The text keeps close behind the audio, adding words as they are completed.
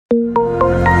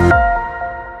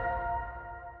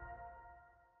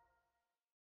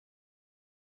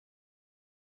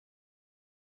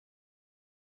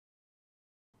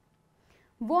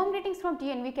Warm greetings from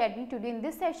TNV Academy. Today in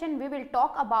this session we will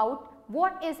talk about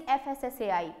what is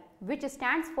FSSAI, which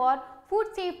stands for Food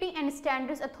Safety and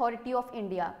Standards Authority of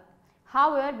India.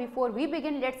 However, before we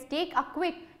begin, let's take a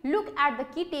quick look at the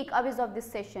key takeaways of this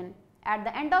session. At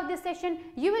the end of this session,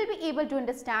 you will be able to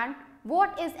understand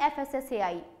what is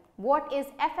FSSAI, what is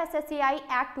FSSAI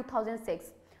Act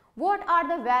 2006, what are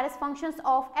the various functions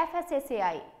of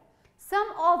FSSAI,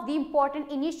 some of the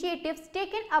important initiatives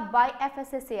taken up by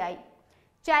FSSAI,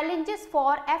 challenges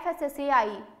for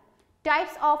FSSAI,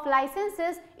 types of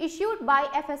licenses issued by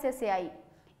FSSAI,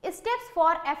 steps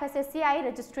for FSSAI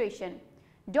registration,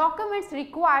 documents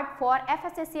required for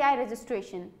FSSAI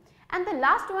registration, and the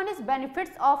last one is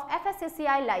benefits of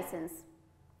FSSAI license.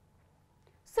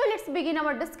 So let's begin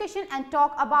our discussion and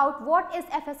talk about what is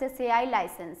FSSAI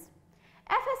license.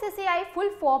 FSSAI full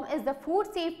form is the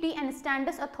Food Safety and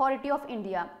Standards Authority of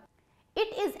India.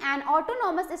 It is an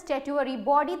autonomous statutory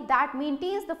body that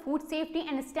maintains the food safety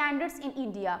and standards in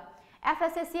India.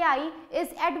 FSSAI is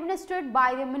administered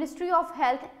by the Ministry of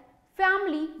Health,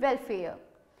 Family Welfare.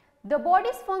 The body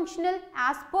is functional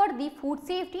as per the Food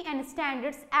Safety and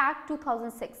Standards Act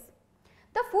 2006.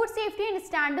 The Food Safety and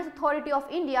Standards Authority of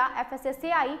India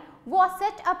 (FSSAI) was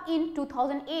set up in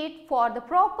 2008 for the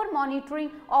proper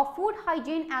monitoring of food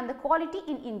hygiene and the quality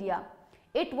in India.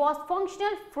 It was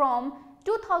functional from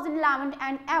 2011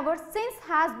 and ever since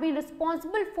has been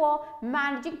responsible for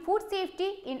managing food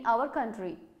safety in our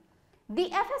country. The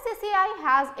FSSAI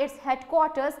has its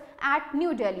headquarters at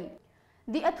New Delhi.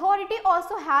 The authority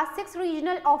also has 6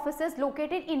 regional offices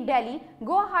located in Delhi,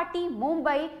 Guwahati,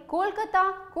 Mumbai,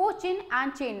 Kolkata, Cochin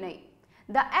and Chennai.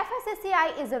 The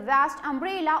FSSAI is a vast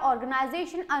umbrella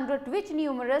organization under which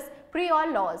numerous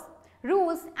prior laws,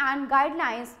 rules and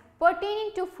guidelines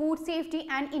pertaining to food safety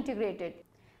are integrated.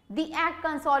 The Act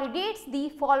consolidates the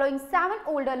following 7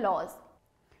 older laws: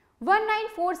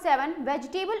 1947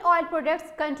 Vegetable Oil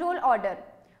Products Control Order,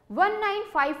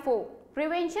 1954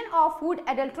 Prevention of Food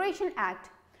Adulteration Act,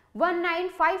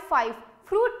 1955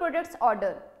 Fruit Products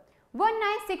Order,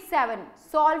 1967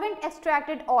 Solvent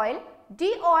Extracted Oil,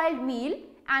 De-oiled Meal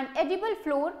and Edible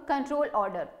Flour Control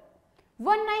Order,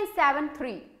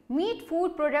 1973 Meat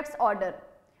Food Products Order,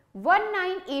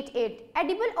 1988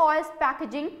 Edible Oils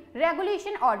Packaging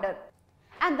Regulation Order,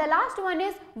 and the last one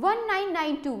is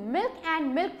 1992 Milk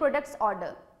and Milk Products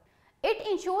Order. It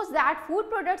ensures that food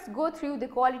products go through the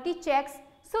quality checks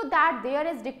so that there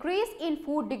is decrease in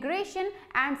food degradation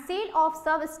and sale of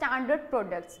substandard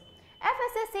products.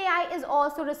 FSSAI is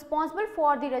also responsible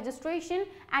for the registration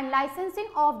and licensing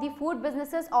of the food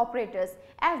businesses operators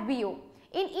 (FBO)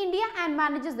 in India and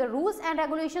manages the rules and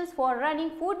regulations for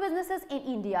running food businesses in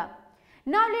India.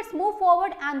 Now let's move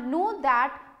forward and know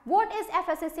that what is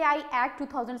FSSAI Act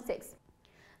 2006.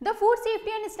 The Food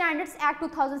Safety and Standards Act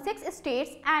 2006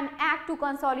 states an act to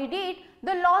consolidate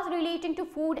the laws relating to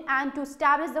food and to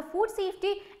establish the Food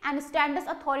Safety and Standards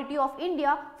Authority of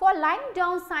India for laying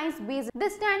down science-based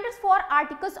standards for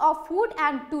articles of food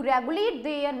and to regulate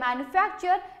their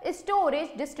manufacture,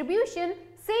 storage, distribution,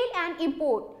 sale and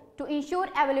import, to ensure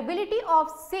availability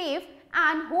of safe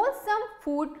and wholesome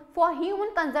food for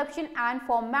human consumption and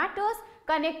for matters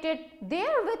connected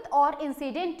therewith or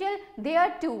incidental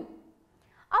thereto.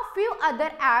 A few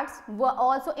other acts were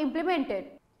also implemented,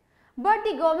 but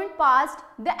the government passed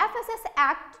the FSS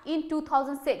Act in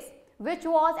 2006, which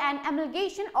was an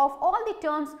amalgamation of all the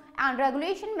terms and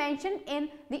regulation mentioned in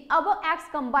the above acts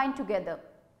combined together.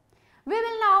 We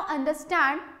will now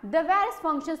understand the various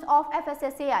functions of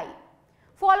FSSAI.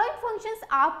 Following functions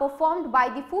are performed by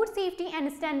the Food Safety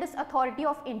and Standards Authority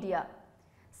of India.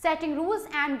 Setting rules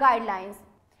and guidelines.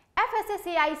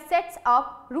 FSSAI sets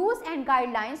up rules and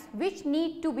guidelines which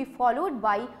need to be followed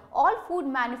by all food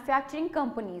manufacturing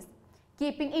companies,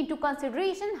 keeping into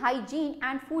consideration hygiene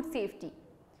and food safety.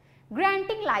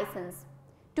 Granting license.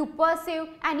 To pursue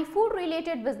any food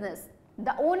related business,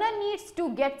 the owner needs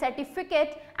to get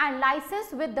certificate and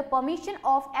license with the permission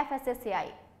of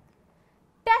FSSAI.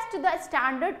 Test the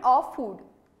standard of food.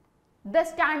 The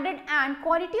standard and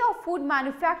quality of food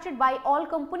manufactured by all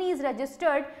companies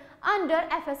registered under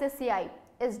FSSAI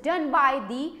is done by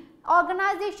the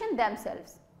organization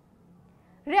themselves.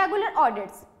 Regular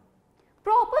audits.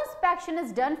 Proper inspection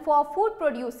is done for food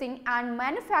producing and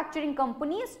manufacturing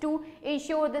companies to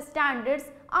ensure the standards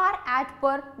are at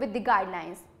par with the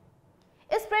guidelines.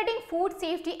 Spreading food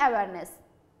safety awareness.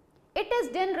 It is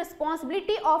the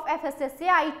responsibility of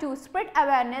FSSAI to spread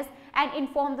awareness and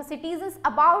inform the citizens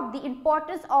about the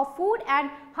importance of food and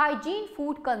hygiene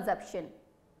food consumption.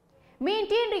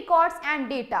 Maintain records and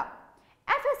data.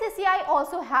 FSSAI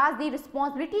also has the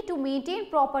responsibility to maintain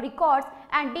proper records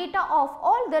and data of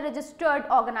all the registered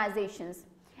organizations.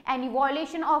 Any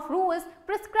violation of rules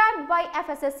prescribed by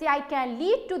FSSAI can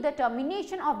lead to the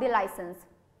termination of the license.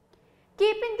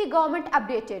 Keeping the government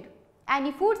updated.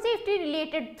 Any food safety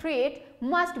related threat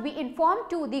must be informed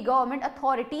to the government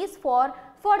authorities for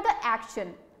further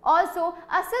action. Also,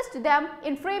 assist them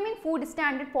in framing food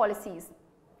standard policies.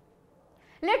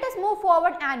 Let us move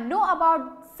forward and know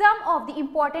about some of the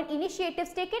important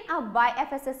initiatives taken up by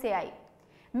FSSAI.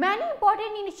 Many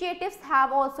important initiatives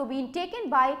have also been taken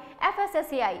by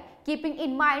FSSAI, keeping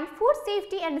in mind food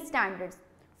safety and standards.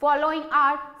 Following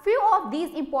are few of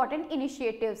these important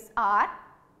initiatives are: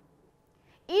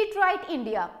 Eat Right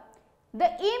India. The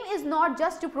aim is not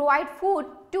just to provide food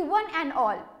to one and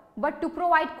all, but to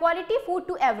provide quality food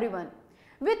to everyone.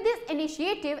 With this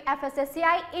initiative,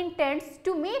 FSSAI intends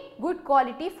to make good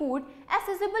quality food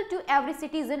accessible to every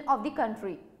citizen of the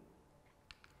country.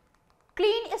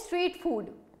 Clean street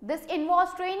food. This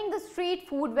involves training the street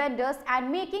food vendors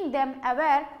and making them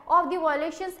aware of the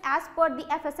violations as per the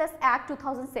FSS Act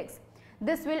 2006.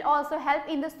 This will also help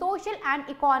in the social and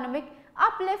economic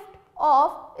uplift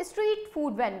of street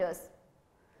food vendors.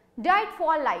 Diet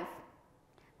for Life.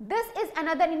 This is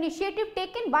another initiative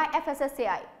taken by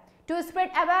FSSAI to spread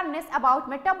awareness about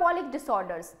metabolic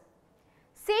disorders.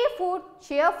 Save food,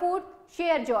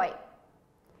 share joy.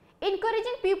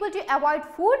 Encouraging people to avoid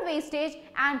food wastage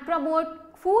and promote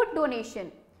food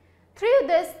donation. Through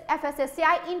this,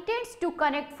 FSSAI intends to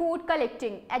connect food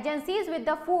collecting agencies with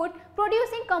the food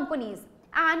producing companies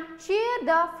and share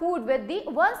the food with the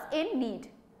ones in need.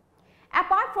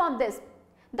 Apart from this,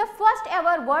 the first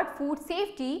ever World Food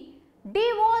Safety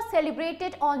Day was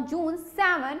celebrated on June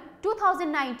 7,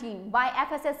 2019 by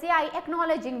FSSAI,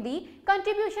 acknowledging the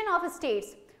contribution of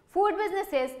states, food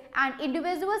businesses and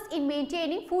individuals in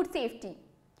maintaining food safety.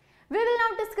 We will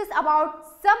now discuss about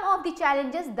some of the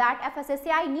challenges that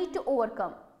FSSAI need to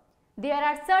overcome. There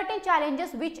are certain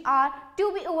challenges which are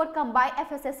to be overcome by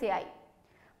FSSAI.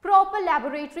 Proper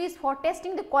laboratories for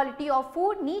testing the quality of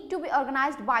food need to be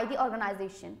organized by the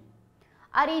organization.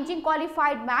 Arranging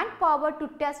qualified manpower to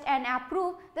test and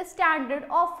approve the standard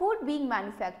of food being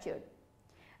manufactured.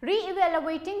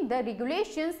 Re-evaluating the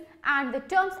regulations and the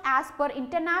terms as per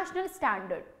international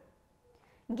standard.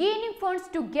 Gaining funds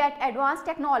to get advanced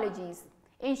technologies.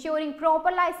 Ensuring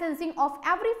proper licensing of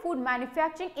every food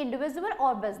manufacturing individual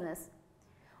or business.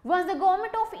 Once the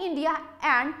Government of India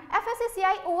and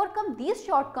FSSAI overcome these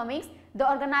shortcomings, the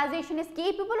organization is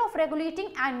capable of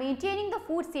regulating and maintaining the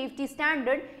food safety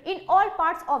standard in all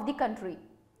parts of the country.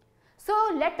 So,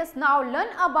 let us now learn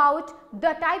about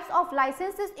the types of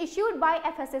licenses issued by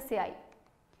FSSAI.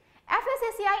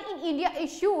 FSSAI in India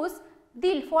issues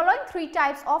the following three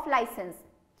types of license.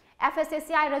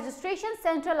 FSSAI Registration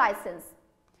Center License.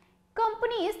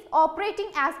 Companies operating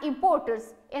as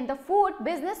importers in the food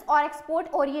business or export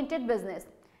oriented business.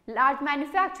 Large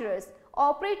manufacturers,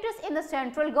 operators in the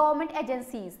central government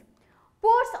agencies,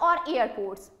 ports or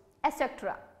airports,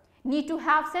 etc. need to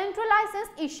have central license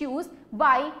issued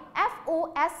by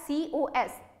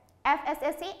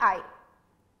FSSAI.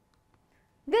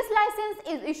 This license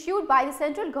is issued by the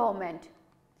central government.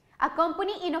 A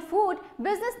company in a food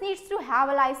business needs to have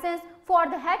a license for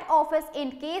the head office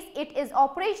in case it is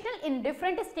operational in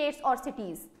different states or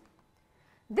cities.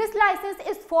 This license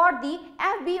is for the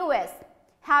FBOS,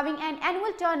 having an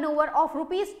annual turnover of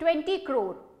rupees 20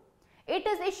 crore. It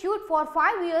is issued for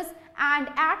 5 years and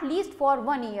at least for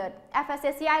 1 year.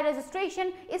 FSSAI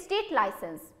registration is state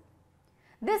license.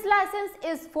 This license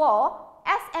is for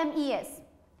SMEs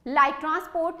like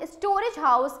transport, storage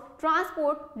house,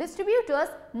 transport, distributors,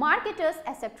 marketers,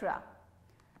 etc.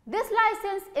 This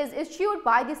license is issued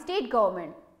by the state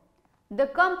government. The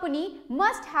company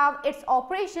must have its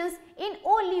operations in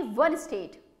only one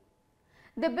state.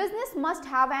 The business must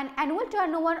have an annual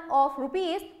turnover of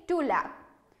rupees 2 lakh.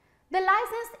 The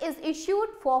license is issued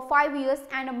for 5 years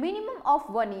and a minimum of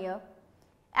 1 year.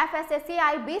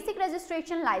 FSSAI Basic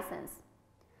Registration License.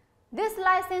 This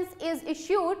license is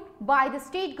issued by the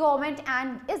state government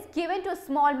and is given to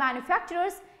small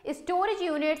manufacturers, storage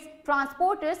units,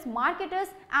 transporters, marketers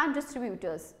and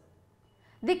distributors.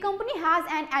 The company has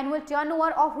an annual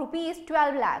turnover of rupees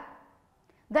 12 lakh.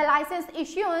 The license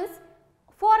issuance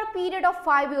for a period of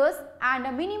 5 years and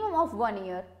a minimum of 1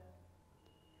 year.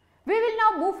 We will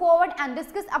now move forward and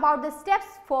discuss about the steps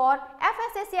for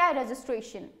FSSAI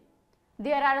registration.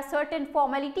 There are certain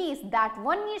formalities that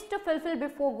one needs to fulfill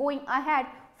before going ahead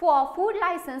for food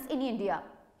license in India.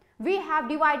 We have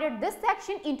divided this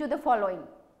section into the following.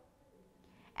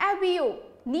 FBO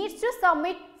needs to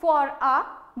submit for a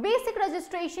basic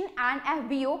registration and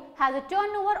FBO has a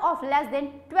turnover of less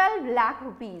than 12 lakh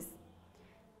rupees.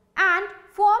 and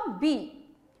Form B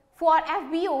for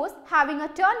FBOs having a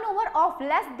turnover of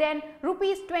less than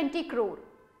rupees 20 crore.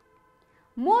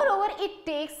 Moreover, it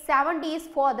takes 7 days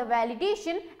for the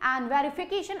validation and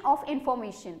verification of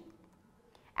information.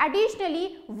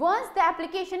 Additionally, once the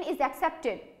application is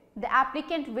accepted, the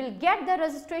applicant will get the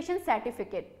registration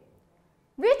certificate,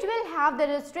 which will have the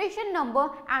registration number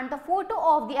and the photo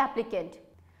of the applicant.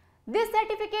 This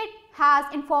certificate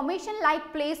has information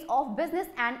like place of business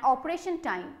and operation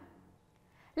time.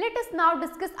 Let us now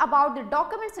discuss about the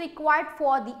documents required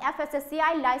for the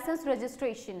FSSAI license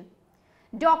registration.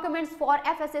 Documents for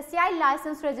FSSAI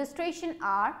license registration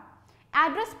are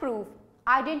address proof,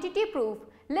 identity proof,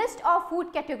 list of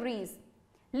food categories,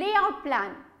 layout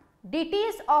plan,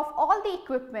 details of all the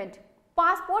equipment,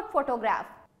 passport photograph,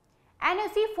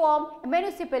 NOC form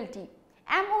municipality,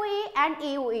 MOA and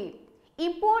AOA,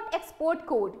 import-export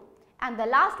code, and the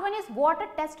last one is water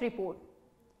test report.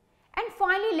 And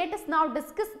finally, let us now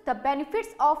discuss the benefits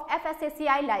of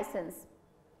FSSAI license.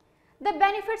 The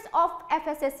benefits of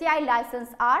FSSAI license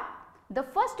are, the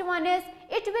first one is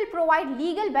it will provide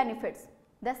legal benefits.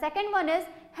 The second one is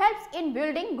helps in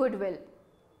building goodwill.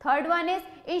 Third one is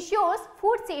ensures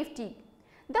food safety.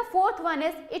 The fourth one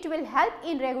is it will help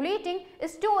in regulating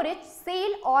storage,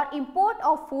 sale or import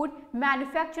of food,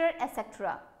 manufacture,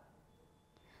 etc.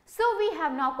 So we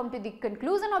have now come to the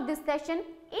conclusion of this session.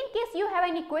 In case you have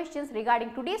any questions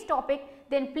regarding today's topic,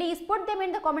 then please put them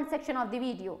in the comment section of the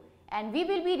video and we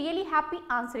will be really happy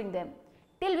answering them.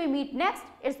 Till we meet next,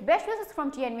 it's best wishes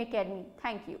from TNV Academy.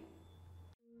 Thank you.